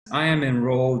I am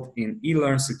enrolled in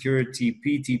eLearn Security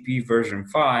PTP version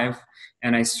 5,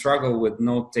 and I struggle with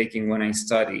note-taking when I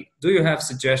study. Do you have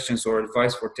suggestions or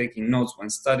advice for taking notes when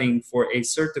studying for a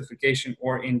certification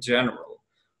or in general?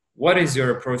 What is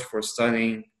your approach for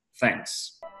studying?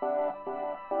 Thanks.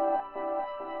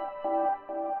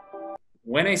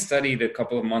 When I studied a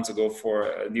couple of months ago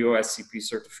for the OSCP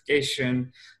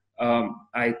certification,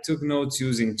 I took notes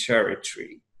using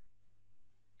Tree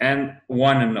and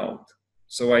OneNote.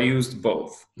 So I used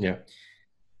both. Yeah.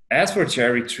 As for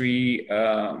Tree,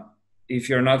 if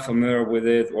you're not familiar with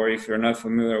it, or if you're not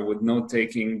familiar with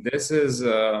note-taking, this is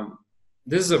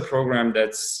a program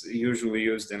that's usually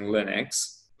used in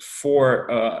Linux. For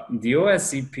the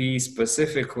OSCP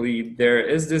specifically, there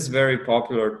is this very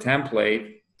popular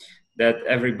template that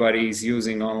everybody is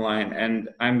using online, and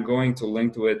I'm going to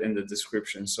link to it in the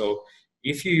description. So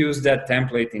if you use that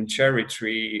template in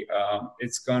Tree,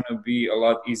 it's going to be a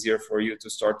lot easier for you to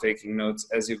start taking notes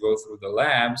as you go through the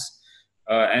labs.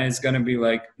 And it's going to be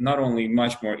like not only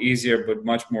much more easier, but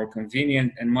much more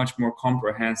convenient and much more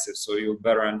comprehensive. So you'll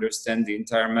better understand the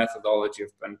entire methodology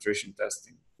of penetration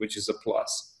testing, which is a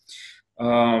plus.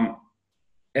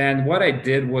 And what I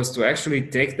did was to actually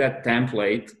take that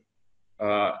template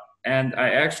and I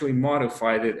actually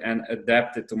modified it and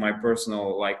adapted to my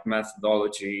personal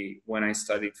methodology when I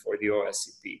studied for the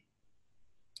OSCP.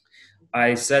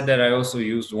 I said that I also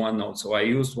used OneNote. So I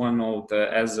used OneNote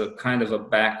as a kind of a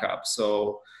backup.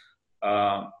 So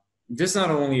this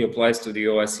not only applies to the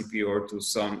OSCP or to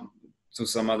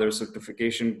some other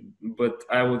certification, but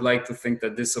I would like to think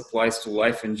that this applies to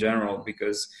life in general,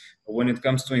 because when it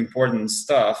comes to important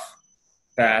stuff,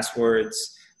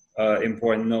 passwords,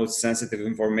 important notes, sensitive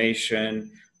information,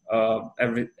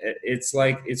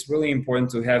 it's really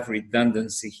important to have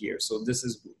redundancy here. So this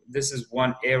is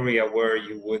one area where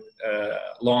you would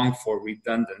long for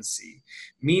redundancy,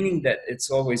 meaning that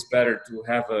it's always better to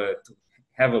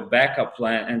have a backup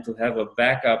plan and to have a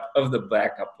backup of the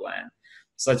backup plan,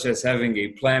 such as having a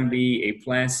plan B, a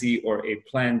plan C, or a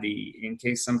plan D. In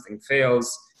case something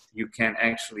fails, you can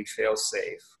actually fail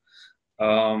safe.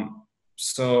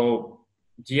 So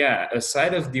yeah,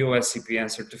 aside of the OSCP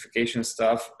and certification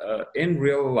stuff, in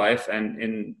real life and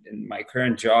in my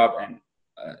current job, and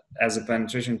as a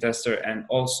penetration tester, and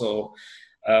also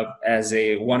as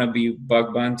a wannabe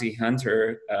bug bounty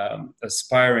hunter,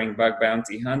 aspiring bug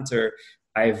bounty hunter,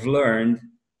 I've learned,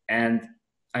 and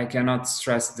I cannot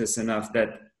stress this enough,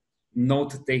 that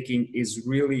note-taking is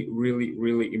really, really,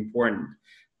 really important.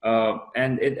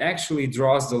 And it actually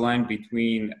draws the line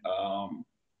between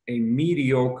a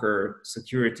mediocre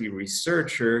security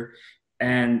researcher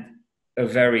and a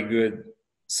very good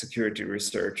security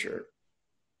researcher.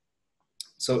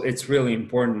 So it's really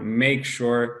important. Make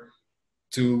sure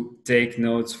to take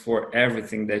notes for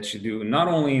everything that you do, not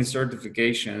only in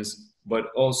certifications,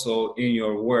 but also in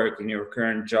your work, in your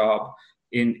current job,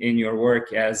 in your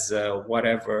work as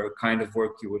whatever kind of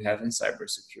work you would have in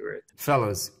cybersecurity.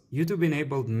 Fellas, YouTube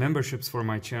enabled memberships for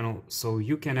my channel, so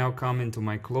you can now come into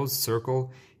my closed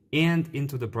circle and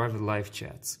into the private live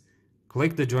chats.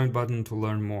 Click the join button to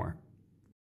learn more.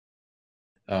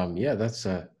 Yeah, that's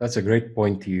a great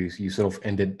point. You sort of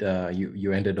ended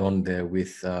you ended on there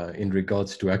with in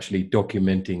regards to actually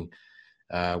documenting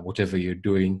whatever you're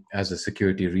doing as a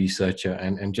security researcher,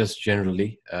 and just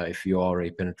generally if you are a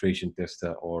penetration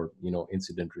tester or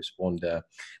incident responder,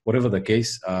 whatever the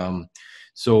case.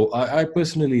 So I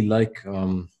personally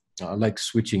I like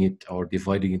switching it or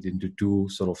dividing it into two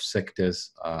sort of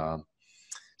sectors.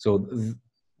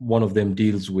 One of them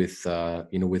deals with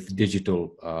with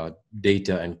digital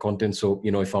data and content. So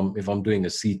if I'm doing a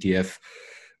CTF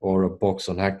or a box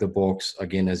on Hack the Box,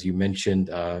 again, as you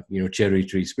mentioned, Cherry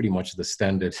Tree is pretty much the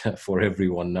standard for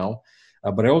everyone now.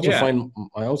 But I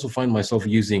also find myself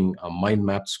using mind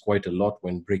maps quite a lot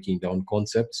when breaking down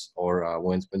concepts, or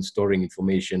when storing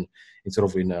information in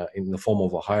sort of in the form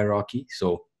of a hierarchy.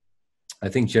 So I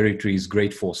think Cherry Tree is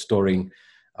great for storing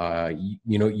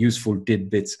useful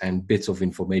tidbits and bits of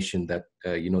information that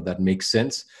that makes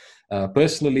sense.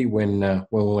 Personally, when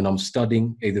I'm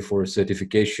studying either for a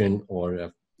certification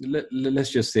or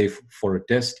let's just say for a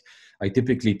test, I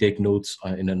typically take notes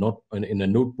in a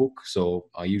notebook. So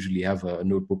I usually have a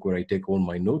notebook where I take all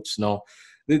my notes. Now,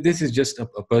 this is just a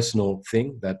personal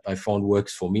thing that I found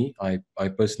works for me. I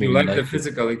personally like the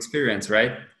physical experience,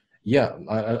 right? Yeah,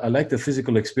 I like the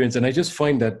physical experience, and I just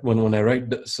find that when I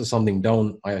write something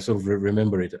down, I sort of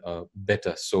remember it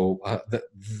better. So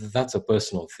that's a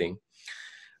personal thing.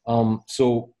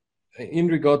 So in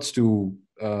regards to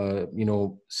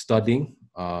studying,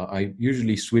 I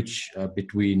usually switch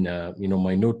between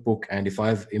my notebook, and if I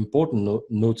have important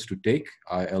notes to take,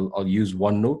 I'll use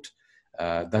OneNote.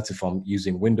 That's if I'm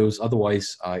using Windows.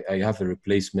 Otherwise, I have a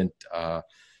replacement.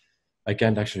 I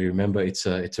can't actually remember. It's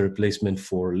a replacement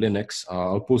for Linux.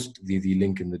 I'll post the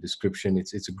link in the description.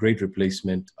 It's a great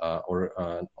replacement or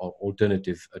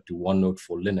alternative to OneNote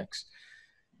for Linux,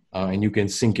 and you can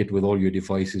sync it with all your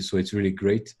devices. So it's really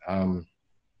great.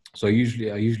 So I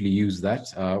usually use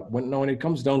that. When it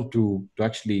comes down to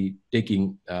actually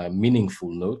taking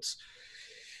meaningful notes,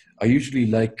 I usually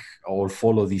like or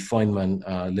follow the Feynman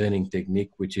learning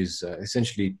technique, which is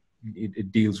essentially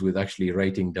it deals with actually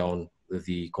writing down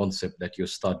the concept that you're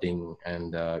studying,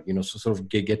 and so sort of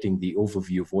getting the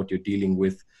overview of what you're dealing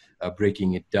with,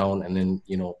 breaking it down, and then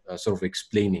sort of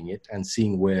explaining it and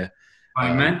seeing where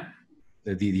Feynman?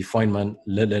 The Feynman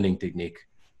learning technique.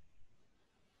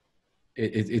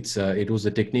 It was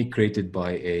a technique created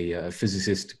by a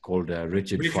physicist called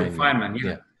Richard Feynman.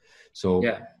 Yeah. So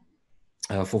yeah.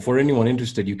 For anyone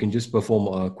interested, you can just perform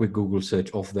a quick Google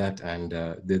search of that, and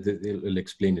they'll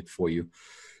explain it for you.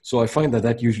 So I find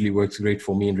that usually works great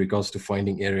for me in regards to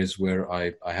finding areas where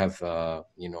I have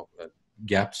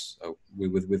gaps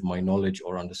with my knowledge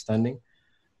or understanding.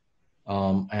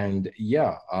 I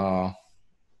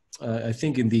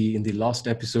think in the last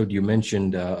episode you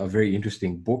mentioned a very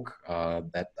interesting book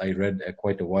that I read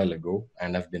quite a while ago,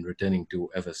 and I've been returning to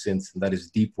ever since. And that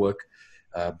is Deep Work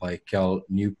by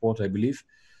Newport, I believe.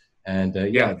 And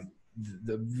the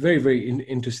very, very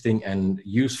interesting and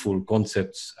useful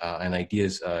concepts and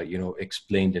ideas,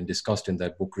 explained and discussed in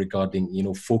that book regarding,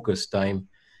 focus time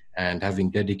and having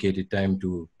dedicated time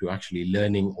to actually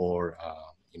learning, or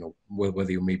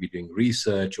whether you may be doing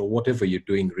research or whatever you're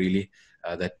doing really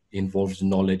that involves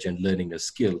knowledge and learning a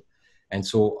skill. And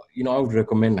so, I would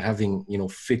recommend having,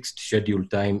 fixed schedule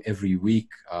time every week.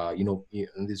 And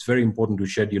it's very important to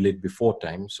schedule it before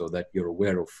time so that you're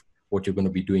aware of what you're going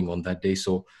to be doing on that day.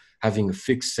 So having a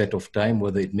fixed set of time,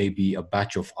 whether it may be a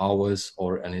batch of hours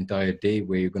or an entire day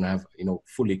where you're going to have,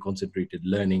 fully concentrated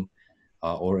learning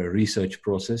or a research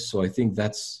process. So I think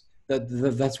that's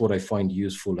what I find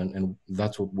useful, and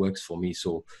that's what works for me.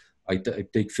 So I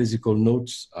take physical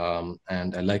notes,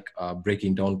 and I like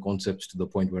breaking down concepts to the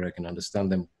point where I can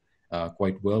understand them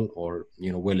quite well, or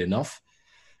well enough.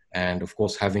 And of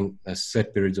course, having a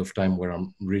set periods of time where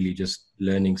I'm really just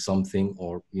learning something,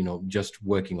 or just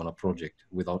working on a project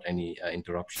without any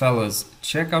interruption. Fellas,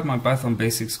 check out my Python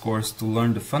Basics course to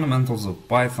learn the fundamentals of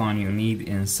Python you need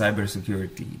in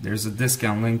cybersecurity. There's a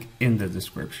discount link in the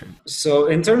description. So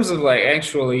in terms of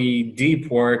actually deep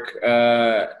work,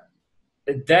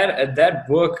 that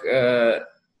book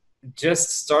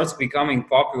just starts becoming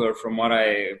popular from what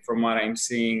I'm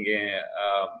seeing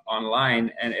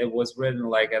online, and it was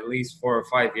written at least 4 or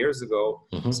 5 years ago.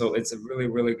 Mm-hmm. So it's a really,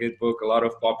 really good book. A lot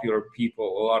of popular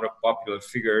people, a lot of popular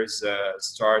figures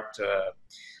start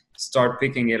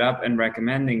picking it up and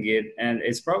recommending it, and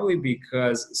it's probably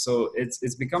because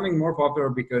it's becoming more popular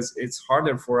because it's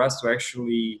harder for us to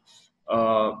actually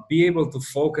be able to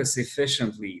focus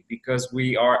efficiently, because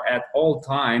we are at all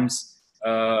times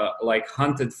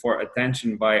hunted for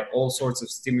attention by all sorts of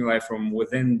stimuli from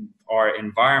within our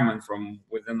environment, from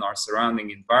within our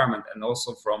surrounding environment, and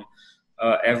also from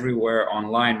everywhere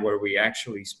online where we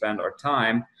actually spend our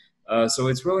time. So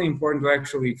it's really important to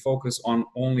actually focus on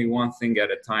only one thing at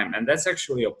a time, and that's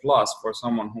actually a plus for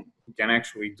someone who can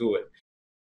actually do it.